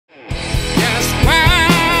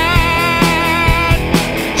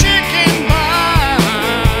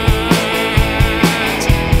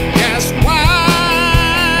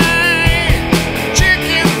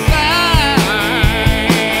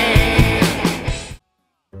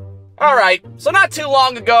Alright, so not too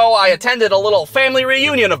long ago, I attended a little family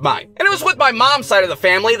reunion of mine. And it was with my mom's side of the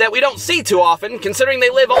family that we don't see too often, considering they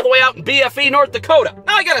live all the way out in BFE, North Dakota.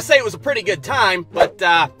 Now, I gotta say it was a pretty good time, but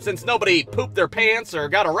since nobody pooped their pants or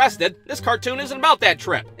got arrested, this cartoon isn't about that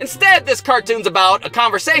trip. Instead, this cartoon's about a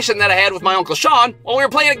conversation that I had with my Uncle Sean while we were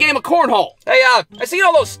playing a game of cornhole. Hey, I seen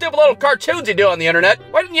all those stupid little cartoons you do on the internet.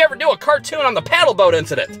 Why didn't you ever do a cartoon on the paddle boat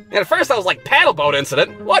incident? And at first I was like, paddle boat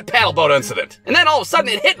incident? What paddle boat incident? And then all of a sudden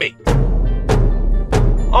it hit me.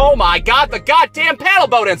 Oh my god, the goddamn paddle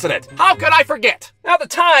boat incident! How could I forget? Now, at the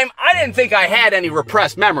time, I didn't think I had any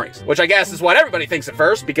repressed memories, which I guess is what everybody thinks at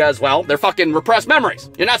first, because, well, they're fucking repressed memories.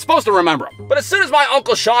 You're not supposed to remember them. But as soon as my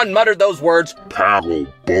Uncle Sean muttered those words, paddle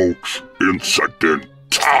boats incident.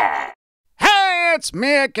 Hey, it's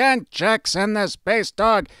me again, Jackson the Space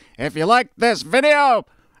Dog. If you like this video,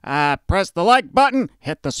 press the like button,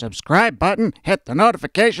 hit the subscribe button, hit the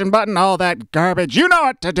notification button, all that garbage. You know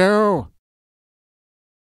what to do.